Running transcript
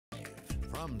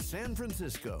From San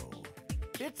Francisco,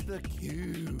 it's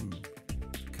theCUBE,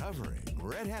 covering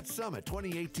Red Hat Summit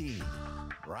 2018.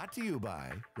 Brought to you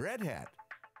by Red Hat.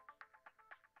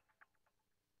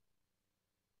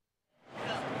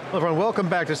 Hello everyone, welcome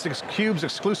back to theCUBE's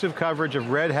exclusive coverage of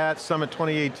Red Hat Summit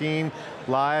 2018,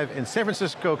 live in San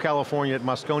Francisco, California at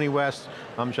Moscone West.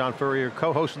 I'm John Furrier,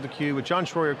 co-host of theCUBE with John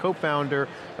Furrier, co-founder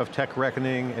of Tech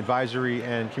Reckoning, advisory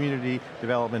and community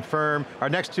development firm. Our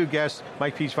next two guests,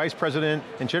 Mike Piech, Vice President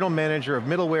and General Manager of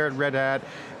Middleware at Red Hat,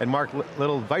 and Mark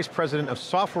Little, Vice President of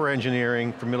Software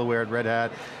Engineering for Middleware at Red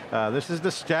Hat. This is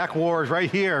the Stack Wars right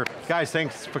here. Guys,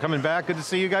 thanks for coming back. Good to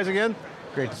see you guys again.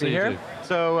 Great to be here.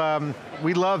 So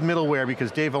we love middleware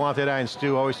because Dave Vellante and I and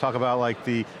Stu always talk about like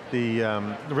the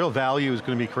real value is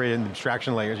going to be created in the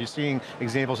abstraction layers. You're seeing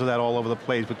examples of that all over the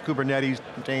place with Kubernetes,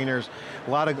 containers,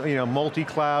 a lot of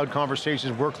multi-cloud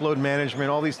conversations, workload management,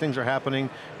 all these things are happening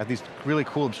at these really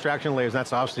cool abstraction layers.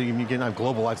 That's obviously, you get on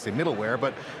global, I'd say middleware,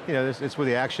 but it's where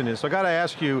the action is. So I got to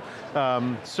ask you,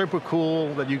 super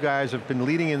cool that you guys have been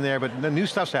leading in there, but the new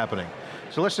stuff's happening.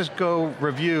 So let's just go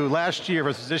review last year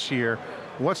versus this year.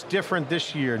 What's different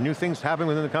this year? New things happening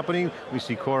within the company. We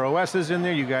see Core OS is in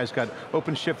there. You guys got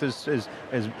OpenShift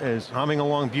is humming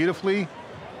along beautifully.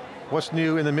 What's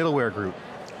new in the middleware group?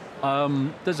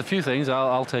 There's a few things.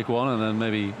 I'll take one and then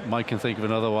maybe Mike can think of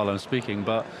another while I'm speaking.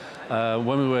 But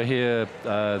when we were here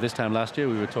this time last year,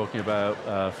 we were talking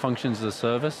about functions as a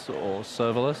service or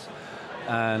serverless.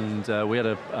 And we had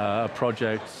a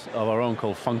project of our own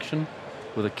called Function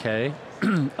with a K.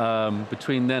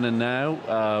 Between then and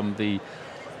now,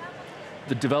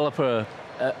 the developer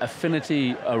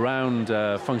affinity around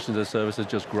functions as a service has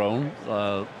just grown.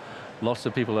 Lots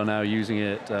of people are now using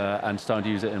it and starting to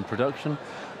use it in production.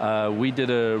 We did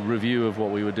a review of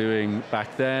what we were doing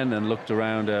back then and looked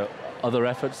around at other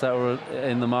efforts that were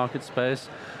in the market space,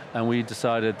 and we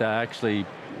decided that actually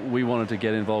we wanted to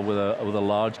get involved with a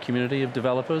large community of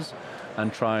developers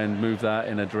and try and move that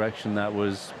in a direction that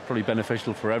was probably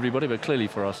beneficial for everybody, but clearly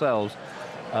for ourselves.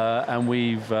 And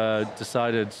we've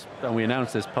decided, and we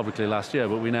announced this publicly last year,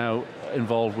 but we're now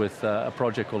involved with a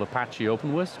project called Apache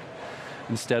OpenWhisk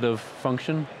instead of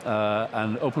Function.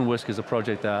 And OpenWhisk is a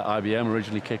project that IBM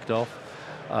originally kicked off.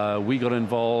 We got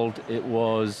involved, it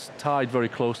was tied very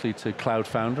closely to Cloud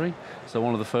Foundry. So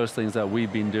one of the first things that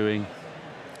we've been doing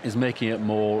is making it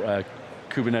more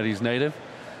Kubernetes native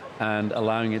and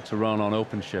allowing it to run on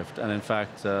OpenShift. And in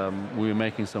fact, we were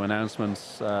making some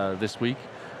announcements this week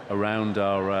around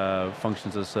our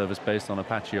functions as a service based on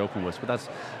Apache OpenWhisk. But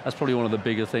that's probably one of the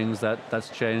bigger things that's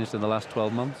changed in the last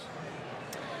 12 months.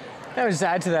 I would just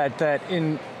add to that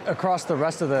across the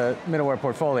rest of the middleware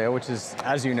portfolio, which is,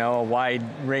 as you know, a wide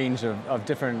range of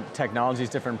different technologies,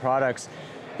 different products.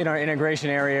 In our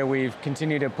integration area, we've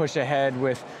continued to push ahead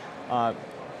with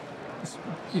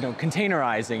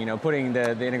containerizing, putting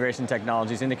the integration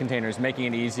technologies into containers, making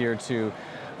it easier to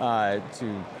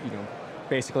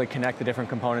basically connect the different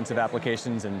components of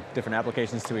applications and different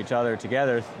applications to each other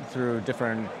together through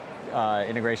different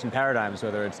integration paradigms,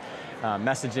 whether it's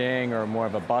messaging or more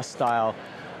of a bus style.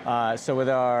 So with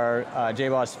our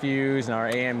JBoss Fuse and our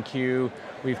AMQ,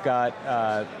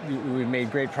 we've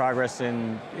made great progress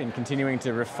in continuing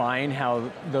to refine how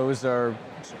those are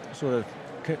sort of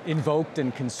invoked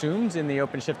and consumed in the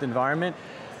OpenShift environment.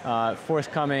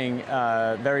 Forthcoming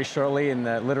very shortly,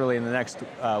 literally in the next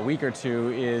week or two,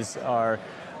 is our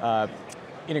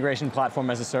integration platform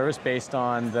as a service based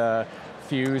on the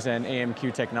Fuse and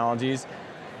AMQ technologies.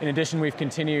 In addition, we've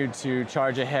continued to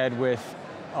charge ahead with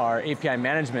our API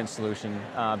management solution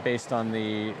based on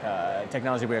the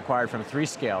technology we acquired from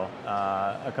 3Scale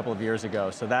a couple of years ago.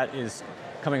 So that is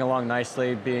coming along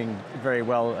nicely, being very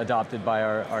well adopted by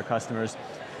our customers.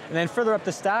 And then further up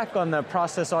the stack on the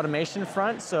process automation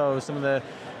front, so some of the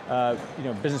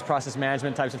business process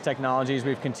management types of technologies,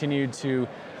 we've continued to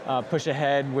push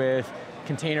ahead with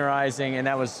containerizing, and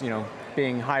that was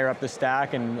being higher up the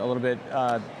stack and a little bit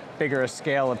bigger a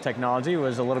scale of technology,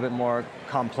 was a little bit more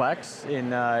complex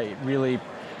in really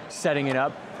setting it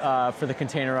up for the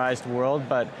containerized world,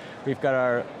 but we've got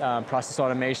our process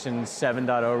automation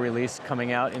 7.0 release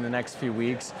coming out in the next few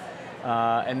weeks,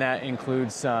 and that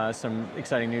includes some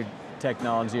exciting new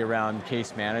technology around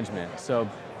case management. So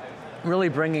really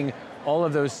bringing all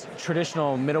of those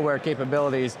traditional middleware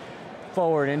capabilities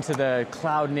forward into the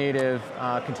cloud-native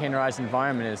containerized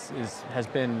environment has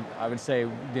been, I would say,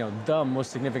 the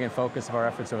most significant focus of our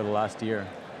efforts over the last year.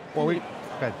 Well, go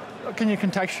ahead. Can you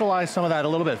contextualize some of that a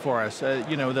little bit for us?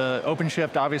 You know, the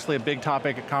OpenShift, obviously a big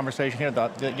topic of conversation here.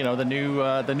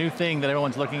 The new thing that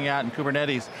everyone's looking at in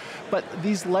Kubernetes. But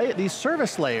these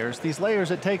service layers, these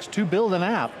layers it takes to build an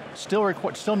app, still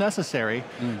necessary.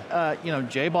 You know,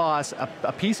 JBoss,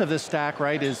 a piece of this stack,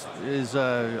 right, is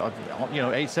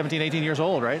 17, 18 years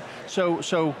old, right?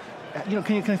 So. You know,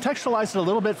 can you contextualize it a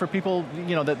little bit for people,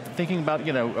 you know, that thinking about,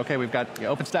 you know, okay, we've got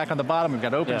OpenStack on the bottom, we've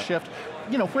got OpenShift.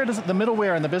 You know, where does the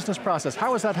middleware and the business process,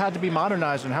 how has that had to be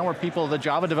modernized, and how are people, the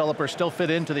Java developers, still fit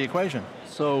into the equation?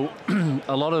 So,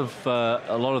 a lot of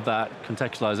that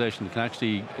contextualization can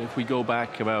actually, if we go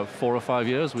back about 4 or 5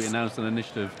 years, we announced an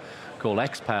initiative called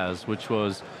XPaaS, which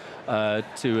was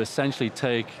to essentially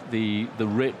take the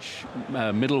rich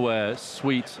middleware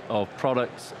suite of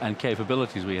products and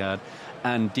capabilities we had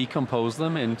and decompose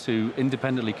them into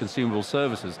independently consumable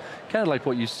services. Kind of like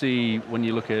what you see when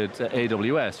you look at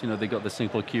AWS, you know, they got the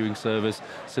simple queuing service,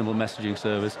 simple messaging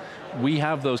service. We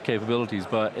have those capabilities,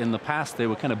 but in the past they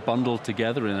were kind of bundled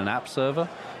together in an app server,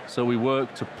 so we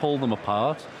worked to pull them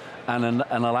apart and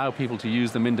allow people to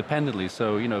use them independently.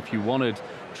 So, you know, if you wanted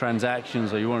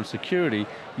transactions or you wanted security,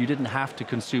 you didn't have to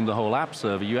consume the whole app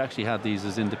server. You actually had these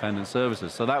as independent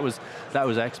services. So that was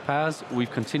XPaaS.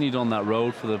 We've continued on that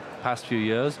road for the past few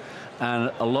years,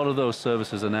 and a lot of those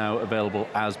services are now available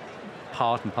as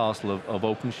part and parcel of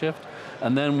OpenShift.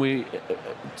 And then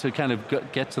to kind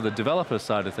of get to the developer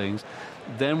side of things,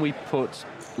 then we put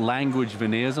language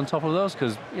veneers on top of those,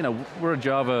 because, you know, we're a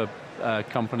Java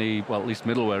company, well, at least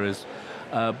middleware is,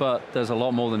 but there's a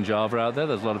lot more than Java out there.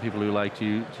 There's a lot of people who like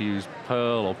to use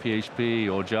Perl or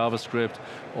PHP or JavaScript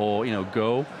or, you know,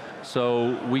 Go.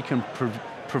 So we can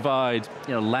provide,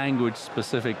 you know,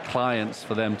 language-specific clients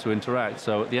for them to interact.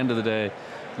 So at the end of the day,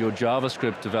 your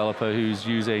JavaScript developer who's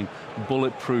using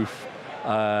bulletproof,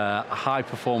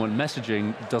 high-performant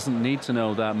messaging doesn't need to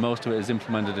know that most of it is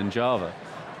implemented in Java.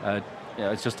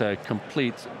 It's just a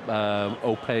complete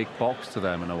opaque box to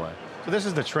them in a way. So this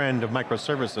is the trend of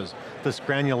microservices. This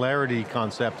granularity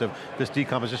concept of this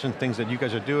decomposition things that you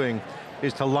guys are doing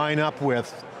is to line up with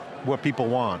what people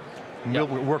want. Yep.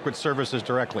 Work with services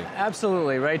directly.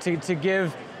 Absolutely, right? To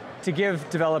give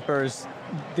developers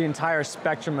the entire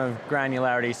spectrum of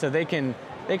granularity, so they can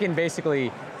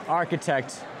basically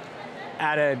architect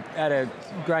at a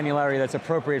granularity that's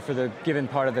appropriate for the given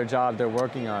part of their job they're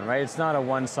working on, right? It's not a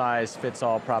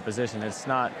one-size-fits-all proposition. It's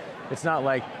not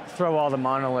like throw all the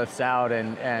monoliths out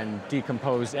and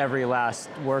decompose every last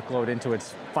workload into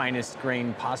its finest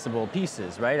grain possible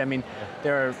pieces, right? I mean,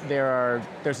 there's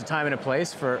a time and a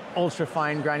place for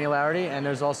ultra-fine granularity, and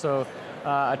there's also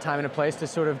a time and a place to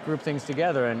sort of group things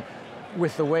together. And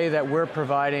with the way that we're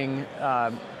providing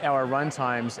our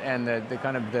runtimes and the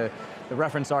kind of the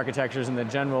reference architectures and the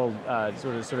general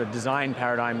sort of design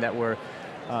paradigm that we're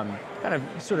kind of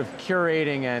sort of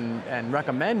curating and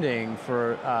recommending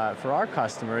for our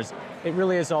customers, it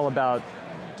really is all about,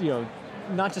 you know,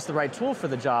 not just the right tool for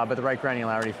the job, but the right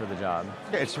granularity for the job.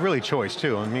 Yeah, it's really choice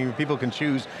too. I mean, people can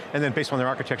choose, and then based on their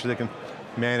architecture, they can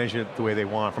manage it the way they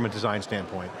want from a design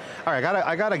standpoint. All right,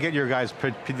 I got to get your guys'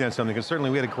 opinion on something, because certainly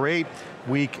we had a great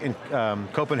week in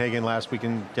Copenhagen last week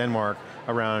in Denmark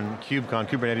around KubeCon,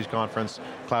 Kubernetes conference,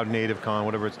 Cloud Native Con,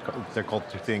 whatever they're called,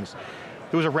 two things.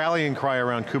 There was a rallying cry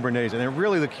around Kubernetes, and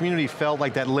really the community felt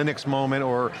like that Linux moment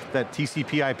or that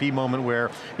TCP/IP moment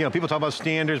where, you know, people talk about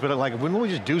standards, but like, wouldn't we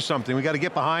just do something? We got to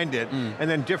get behind it, and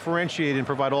then differentiate and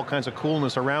provide all kinds of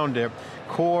coolness around it.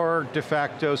 Core, de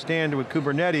facto standard with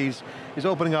Kubernetes is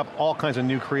opening up all kinds of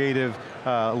new creative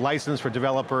license for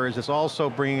developers. It's also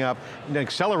bringing up an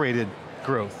accelerated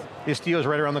growth. Istio is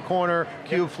right around the corner,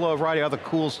 Kubeflow, a variety of other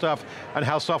cool stuff on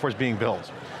how software is being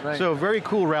built. Right. So very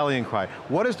cool rallying cry.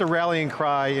 What is the rallying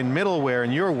cry in middleware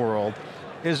in your world?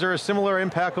 Is there a similar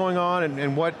impact going on,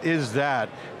 and what is that?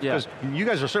 Yeah. Because you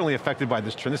guys are certainly affected by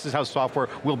this trend. This is how software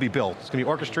will be built. It's going to be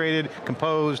orchestrated,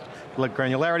 composed, like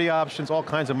granularity options, all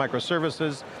kinds of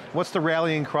microservices. What's the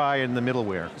rallying cry in the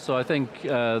middleware? So I think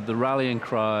the rallying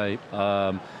cry,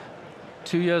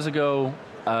 2 years ago,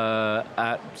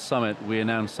 at Summit, we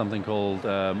announced something called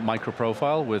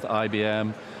MicroProfile with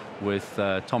IBM, with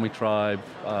Tommy Tribe,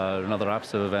 another app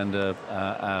server vendor,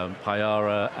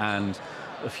 Pyara, and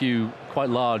a few quite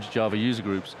large Java user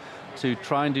groups to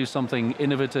try and do something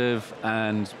innovative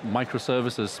and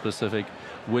microservices specific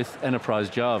with enterprise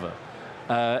Java.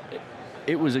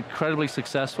 It was incredibly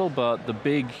successful, but the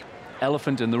big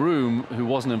elephant in the room who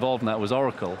wasn't involved in that was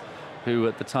Oracle, who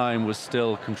at the time was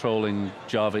still controlling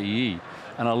Java EE.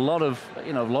 And a lot of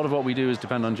what we do is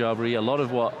depend on Java EE. A lot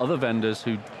of what other vendors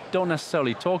who don't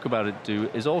necessarily talk about it do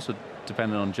is also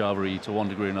dependent on Java EE to one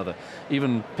degree or another.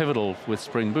 Even Pivotal with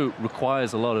Spring Boot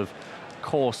requires a lot of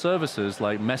core services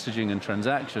like messaging and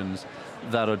transactions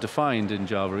that are defined in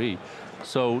Java EE.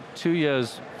 So 2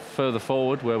 years further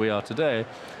forward where we are today,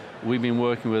 we've been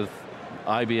working with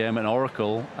IBM and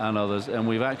Oracle and others, and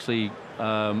we've actually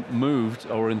moved,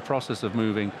 or in the process of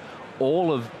moving,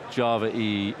 all of Java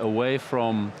EE away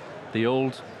from the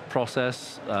old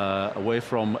process, away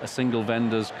from a single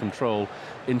vendor's control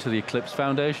into the Eclipse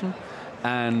Foundation.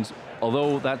 And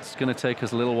although that's going to take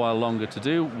us a little while longer to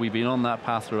do, we've been on that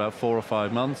path for about 4 or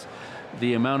 5 months.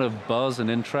 The amount of buzz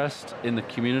and interest in the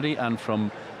community and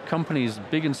from companies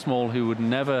big and small who would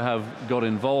never have got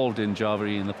involved in Java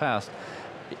EE in the past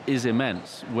is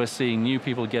immense. We're seeing new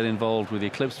people get involved with the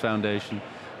Eclipse Foundation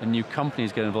and new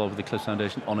companies get involved with the Eclipse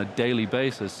Foundation on a daily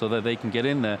basis so that they can get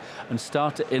in there and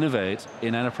start to innovate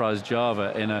in enterprise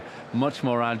Java in a much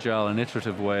more agile and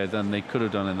iterative way than they could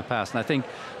have done in the past. And I think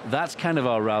that's kind of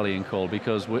our rallying call,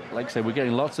 because like I say, we're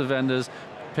getting lots of vendors,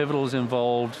 Pivotal's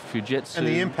involved, Fujitsu. And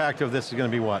the impact of this is going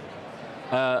to be what?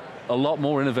 A lot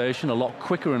more innovation, a lot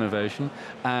quicker innovation,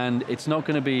 and it's not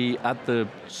going to be at the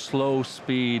slow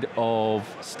speed of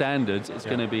standards, it's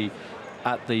going to be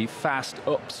at the fast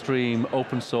upstream,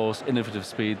 open source, innovative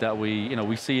speed that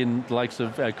we see in the likes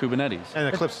of Kubernetes.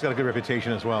 And Eclipse has got a good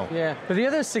reputation as well. Yeah, but the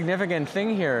other significant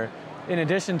thing here, in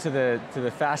addition to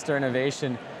the faster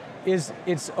innovation, is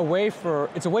it's a way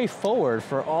forward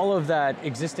for all of that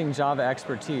existing Java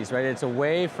expertise, right? It's a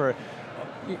way for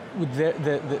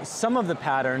some of the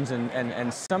patterns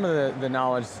and some of the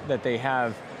knowledge that they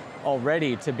have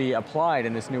already to be applied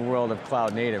in this new world of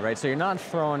cloud native, right? So you're not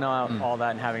throwing out all that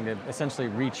and having to essentially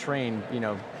retrain,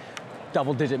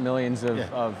 double-digit millions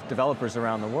of developers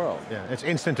around the world. Yeah, it's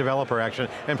instant developer action,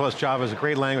 and plus Java is a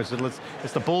great language.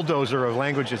 It's the bulldozer of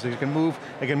languages. It can move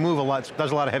a lot,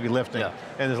 does a lot of heavy lifting,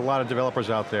 and there's a lot of developers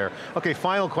out there. Okay,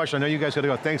 final question. I know you guys got to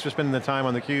go. Thanks for spending the time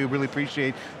on theCUBE. Really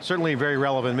appreciate. Certainly very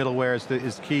relevant. Middleware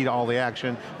is key to all the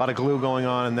action. A lot of glue going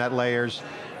on in that layers.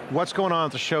 What's going on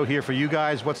at the show here for you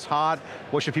guys? What's hot?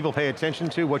 What should people pay attention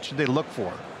to? What should they look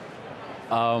for?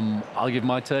 I'll give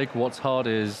my take. What's hot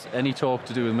is any talk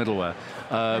to do with middleware.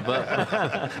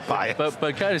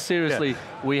 But kind of seriously,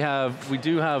 we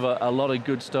do have a lot of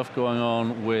good stuff going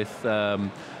on with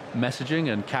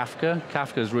messaging and Kafka.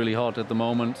 Kafka is really hot at the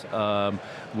moment.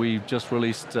 We've just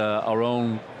released our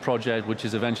own project, which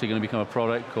is eventually going to become a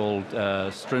product called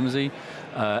Strimzy,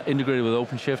 integrated with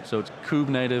OpenShift, so it's Kube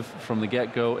native from the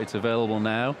get-go. It's available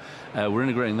now. We're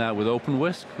integrating that with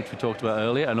OpenWhisk, which we talked about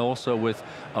earlier, and also with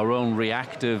our own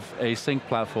reactive async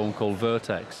platform called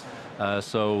Vertex.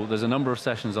 So there's a number of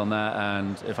sessions on that,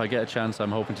 and if I get a chance,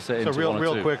 I'm hoping to sit into one or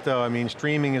two. Real quick though, I mean,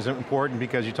 streaming is important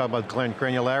because you talk about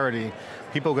granularity.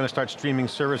 People are going to start streaming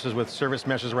services with service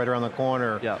meshes right around the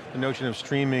corner. Yeah. The notion of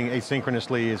streaming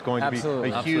asynchronously is going to be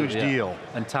a huge deal.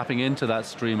 And tapping into that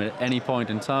stream at any point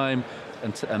in time,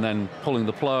 and then pulling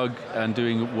the plug and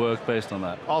doing work based on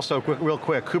that. Also, real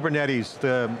quick, Kubernetes,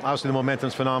 obviously the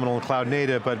momentum's phenomenal in cloud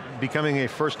native, but becoming a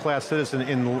first-class citizen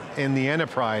in the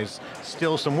enterprise,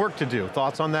 still some work to do.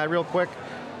 Thoughts on that real quick?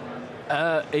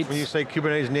 When you say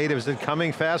Kubernetes native, is it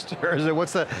coming faster? Is it,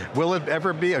 will it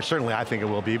ever be? Or certainly I think it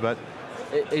will be, but.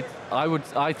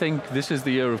 I think this is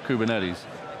the year of Kubernetes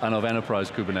and of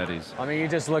enterprise Kubernetes. I mean, you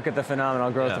just look at the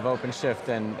phenomenal growth of OpenShift,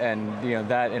 and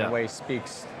that in a way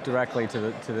speaks directly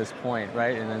to this point,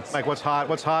 right? And it's Mike, what's hot?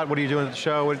 What are you doing at the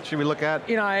show? What should we look at?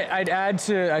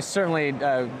 I certainly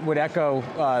would echo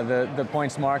the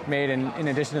points Mark made, and in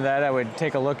addition to that, I would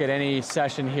take a look at any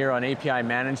session here on API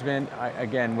management.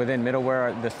 Again, within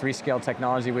middleware, the 3Scale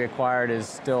technology we acquired is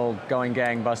still going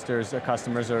gangbusters. Our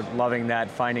customers are loving that,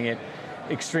 finding it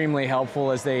extremely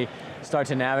helpful as they start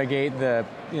to navigate the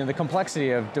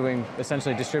complexity of doing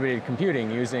essentially distributed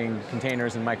computing using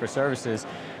containers and microservices.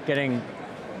 Getting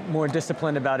more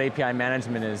disciplined about API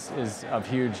management is of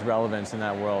huge relevance in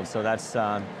that world. So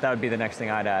that would be the next thing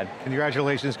I'd add.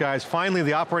 Congratulations, guys. Finally,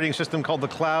 the operating system called the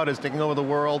cloud is taking over the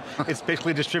world. It's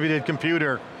basically distributed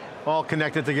computer, all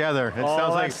connected together. It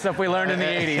sounds like stuff we learned in the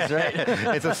 80s,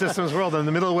 right? It's a systems world, and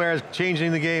the middleware is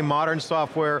changing the game. Modern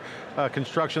software,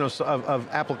 construction of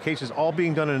applications, all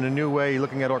being done in a new way. You're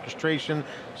looking at orchestration,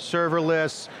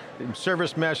 serverless,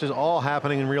 service meshes, all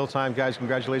happening in real time. Guys,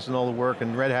 congratulations on all the work,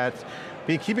 and Red Hat's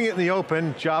be keeping it in the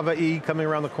open. Java EE coming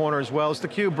around the corner as well. It's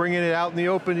theCUBE bringing it out in the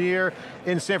open here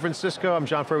in San Francisco. I'm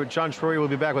John Furrier with John Furrier. We'll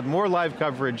be back with more live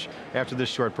coverage after this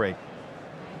short break.